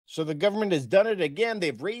So the government has done it again.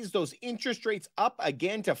 They've raised those interest rates up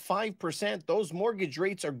again to 5%. Those mortgage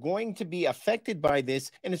rates are going to be affected by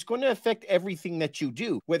this, and it's going to affect everything that you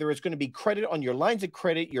do, whether it's going to be credit on your lines of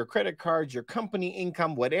credit, your credit cards, your company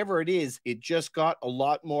income, whatever it is. It just got a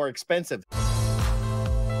lot more expensive.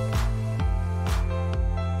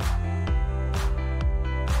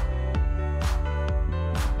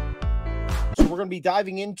 We're going to be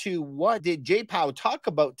diving into what did J-Pow talk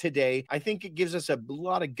about today. I think it gives us a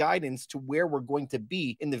lot of guidance to where we're going to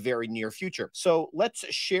be in the very near future. So let's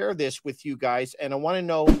share this with you guys, and I want to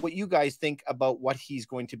know what you guys think about what he's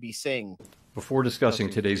going to be saying. Before discussing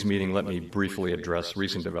today's meeting, let me briefly address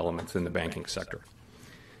recent developments in the banking sector.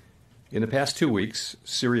 In the past 2 weeks,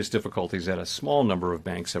 serious difficulties at a small number of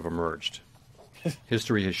banks have emerged.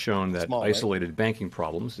 History has shown that isolated banking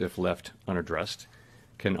problems, if left unaddressed,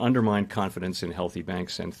 can undermine confidence in healthy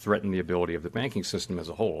banks and threaten the ability of the banking system as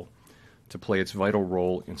a whole to play its vital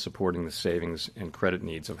role in supporting the savings and credit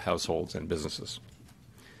needs of households and businesses.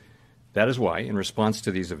 That is why, in response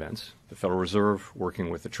to these events, the Federal Reserve,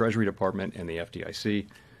 working with the Treasury Department and the FDIC,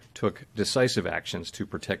 took decisive actions to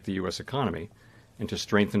protect the U.S. economy and to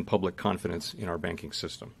strengthen public confidence in our banking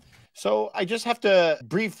system. So I just have to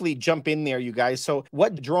briefly jump in there, you guys. So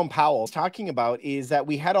what Jerome Powell is talking about is that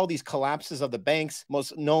we had all these collapses of the banks.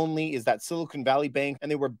 Most knownly is that Silicon Valley Bank, and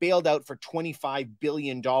they were bailed out for $25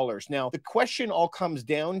 billion. Now, the question all comes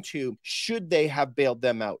down to, should they have bailed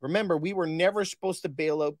them out? Remember, we were never supposed to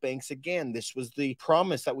bail out banks again. This was the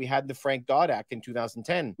promise that we had in the Frank-Dodd Act in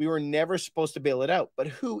 2010. We were never supposed to bail it out. But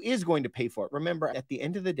who is going to pay for it? Remember, at the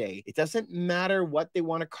end of the day, it doesn't matter what they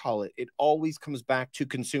want to call it. It always comes back to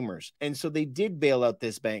consumers. And so they did bail out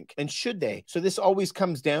this bank. And should they? So this always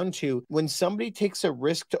comes down to, when somebody takes a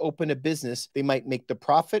risk to open a business, they might make the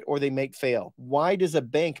profit or they might fail. Why does a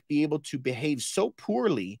bank be able to behave so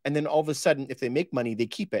poorly, and then all of a sudden, if they make money, they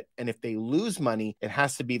keep it? And if they lose money, it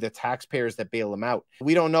has to be the taxpayers that bail them out.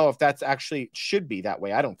 We don't know if that's actually should be that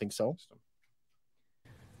way. I don't think so.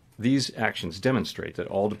 These actions demonstrate that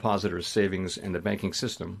all depositors' savings and the banking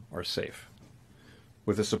system are safe.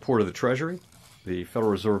 With the support of the Treasury, the Federal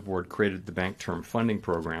Reserve Board created the Bank Term Funding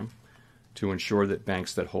Program to ensure that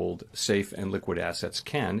banks that hold safe and liquid assets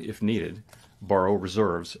can, if needed, borrow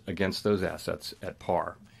reserves against those assets at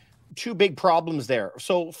par. Two big problems there.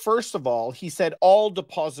 So first of all, he said all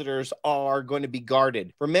depositors are going to be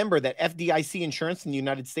guarded. Remember that FDIC insurance in the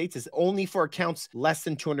United States is only for accounts less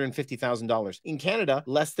than $250,000. In Canada,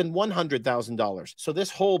 less than $100,000. So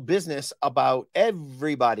this whole business about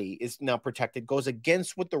everybody is now protected goes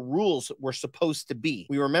against what the rules were supposed to be.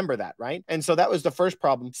 We remember that, right? And so that was the first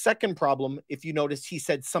problem. Second problem, if you notice, he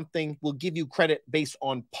said something will give you credit based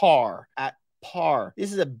on par, at par.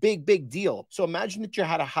 This is a big, big deal. So imagine that you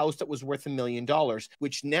had a house that was worth $1 million,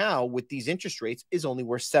 which now with these interest rates is only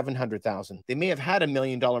worth $700,000. They may have had $1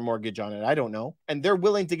 million mortgage on it. I don't know. And they're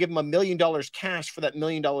willing to give them $1 million cash for that $1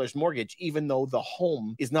 million mortgage, even though the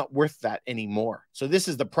home is not worth that anymore. So this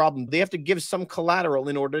is the problem. They have to give some collateral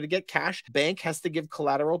in order to get cash. Bank has to give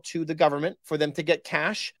collateral to the government for them to get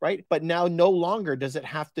cash, right? But now no longer does it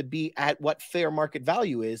have to be at what fair market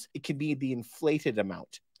value is. It can be the inflated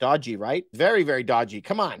amount. Dodgy, right? Very, very dodgy.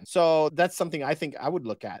 Come on. So that's something I think I would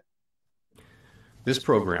look at. This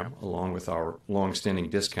program, along with our long-standing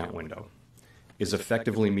discount window, is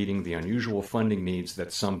effectively meeting the unusual funding needs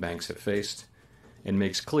that some banks have faced and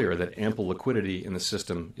makes clear that ample liquidity in the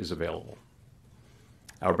system is available.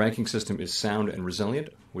 Our banking system is sound and resilient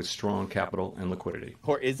with strong capital and liquidity.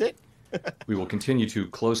 Or is it? We will continue to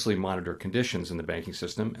closely monitor conditions in the banking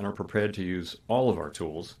system and are prepared to use all of our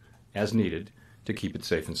tools as needed to keep it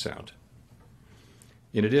safe and sound.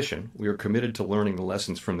 In addition, we are committed to learning the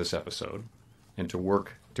lessons from this episode and to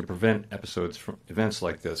work to prevent events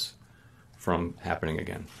like this from happening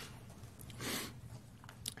again.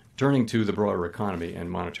 Turning to the broader economy and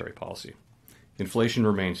monetary policy, inflation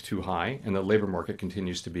remains too high and the labor market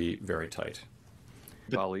continues to be very tight.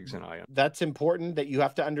 Colleagues and I. That's important that you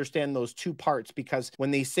have to understand those two parts, because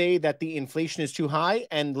when they say that the inflation is too high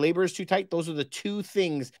and labor is too tight, those are the two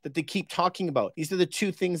things that they keep talking about. These are the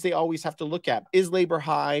two things they always have to look at. Is labor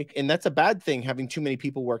high? And that's a bad thing, having too many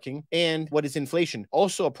people working. And what is inflation?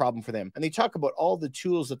 Also a problem for them. And they talk about all the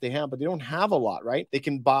tools that they have, but they don't have a lot, right? They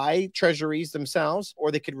can buy treasuries themselves,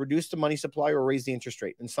 or they could reduce the money supply or raise the interest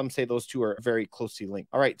rate. And some say those two are very closely linked.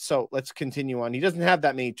 All right, so let's continue on. He doesn't have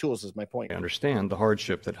that many tools, is my point. I understand the hardship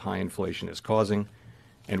that high inflation is causing,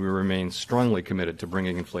 and we remain strongly committed to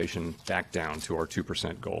bringing inflation back down to our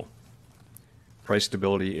 2% goal. Price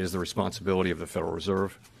stability is the responsibility of the Federal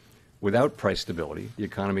Reserve. Without price stability, the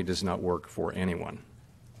economy does not work for anyone.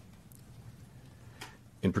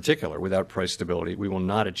 In particular, without price stability, we will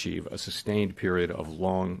not achieve a sustained period of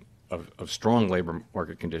strong labor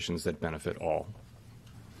market conditions that benefit all.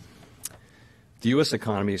 The U.S.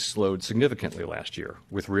 economy slowed significantly last year,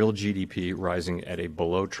 with real GDP rising at a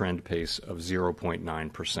below-trend pace of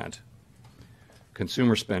 0.9%.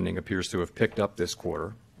 Consumer spending appears to have picked up this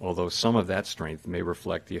quarter, although some of that strength may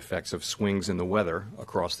reflect the effects of swings in the weather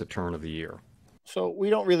across the turn of the year. So we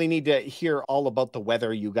don't really need to hear all about the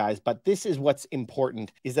weather, you guys, but this is what's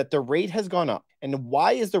important, is that the rate has gone up. And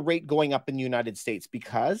why is the rate going up in the United States?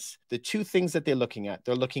 Because the two things that they're looking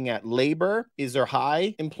at labor. Is there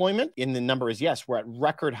high employment? And the number is yes, we're at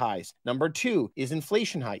record highs. Number two, is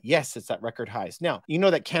inflation high? Yes, it's at record highs. Now, you know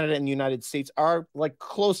that Canada and the United States are like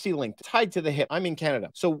closely linked, tied to the hip. I'm in Canada.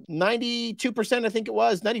 So 92%, I think it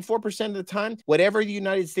was, 94% of the time, whatever the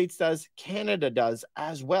United States does, Canada does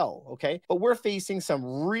as well, okay? But we're facing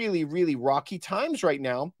some really, really rocky times right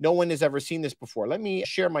now. No one has ever seen this before. Let me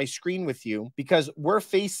share my screen with you because we're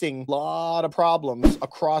facing a lot of problems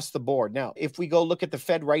across the board. Now, if we go look at the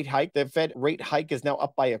Fed rate hike, the Fed rate hike is now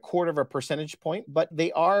up by 1/4 percentage point, but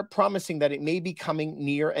they are promising that it may be coming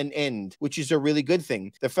near an end, which is a really good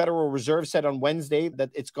thing. The Federal Reserve said on Wednesday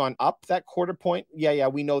that it's gone up that 1/4 point. Yeah,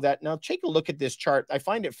 we know that. Now, take a look at this chart. I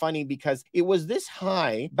find it funny because it was this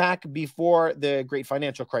high back before the Great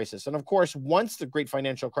Financial Crisis. And of course, once the Great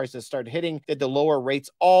Financial Crisis started hitting, they had to lower rates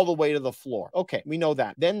all the way to the floor. Okay, we know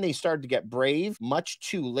that. Then they started to get brave, much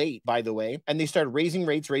too late, by the way, and they started raising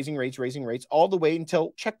rates all the way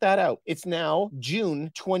until, check that out, it's now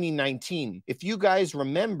June 2019. If you guys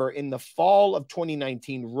remember, in the fall of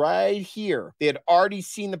 2019, right here, they had already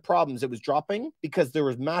seen the problems. It was dropping because there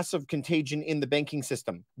was massive contagion in the banking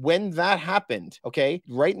system. When that happened, okay,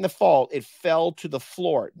 right in the fall, it fell to the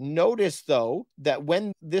floor. Notice, though, that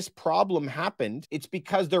when this problem happened, it's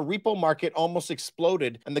because their repo market almost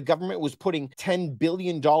exploded and the government was putting $10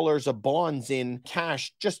 billion of bonds in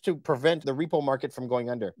cash just to prevent the repo market from going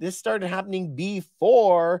under. This started happening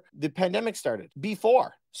before the pandemic started.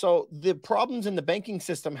 Before. So the problems in the banking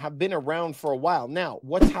system have been around for a while. Now,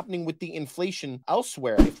 what's happening with the inflation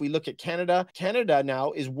elsewhere? If we look at Canada, Canada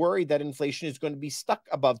now is worried that inflation is going to be stuck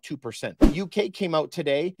above 2%. The UK came out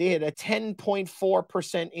today. They had a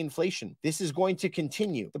 10.4% inflation. This is going to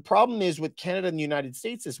continue. The problem is with Canada and the United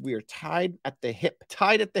States is we are tied at the hip.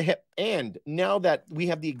 And now that we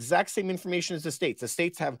have the exact same information as the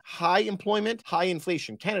States have high employment, high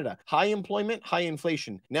inflation. Canada, high employment, high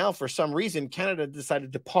inflation. Now, for some reason, Canada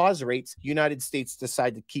decided to pause rates. United States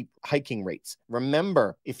decided to keep hiking rates.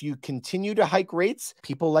 Remember, if you continue to hike rates,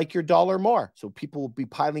 people like your dollar more. So people will be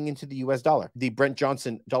piling into the US dollar, the Brent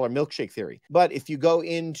Johnson dollar milkshake theory. But if you go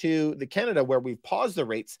into the Canada where we've paused the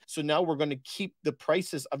rates, so now we're going to keep the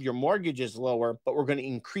prices of your mortgages lower, but we're going to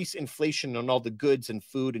increase inflation on all the goods and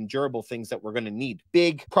food and durable things that we're going to need.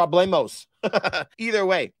 Big problemos. Either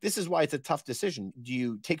way, this is why it's a tough decision. Do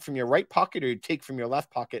you take from your right pocket or you take from your left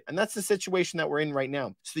pocket? And that's the situation that we're in right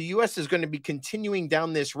now. So the US is going to be continuing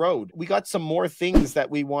down this road. We got some more things that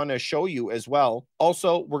we want to show you as well.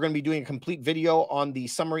 Also, we're going to be doing a complete video on the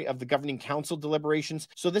summary of the Governing Council deliberations.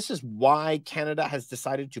 So this is why Canada has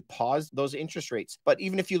decided to pause those interest rates. But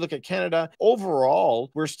even if you look at Canada, overall,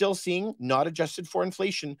 we're still seeing, not adjusted for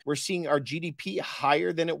inflation, we're seeing our GDP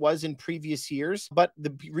higher than it was in previous years. But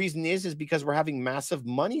the reason is because we're having massive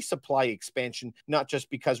money supply expansion, not just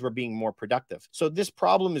because we're being more productive. So this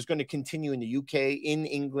problem is going to continue in the UK, in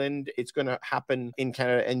England. It's going to happen in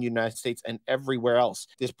Canada and the United States and everywhere else.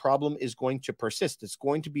 This problem is going to persist. It's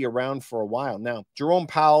going to be around for a while. Now, Jerome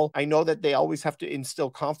Powell, I know that they always have to instill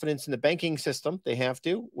confidence in the banking system. They have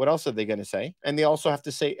to. What else are they going to say? And they also have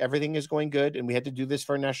to say everything is going good and we had to do this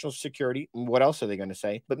for national security. And what else are they going to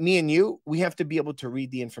say? But me and you, we have to be able to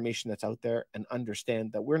read the information that's out there and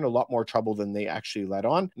understand that we're in a lot more trouble than they actually let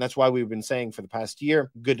on. And that's why we've been saying for the past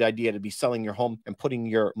year, good idea to be selling your home and putting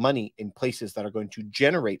your money in places that are going to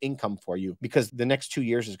generate income for you, because the next 2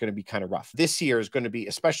 years is going to be kind of rough. This year is going to be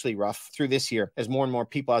especially rough through this year as more and more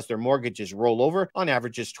people, as their mortgages roll over, on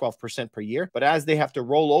average is 12% per year. But as they have to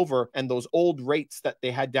roll over and those old rates that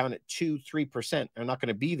they had down at 2-3% are not going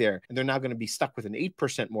to be there, and they're now going to be stuck with an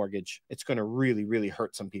 8% mortgage, it's going to really, really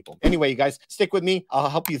hurt some people. Anyway, you guys, stick with me. I'll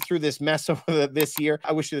help you through this mess over this year.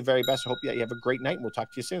 I wish you the very best. I hope that you have a great night, and we'll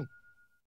talk to you soon.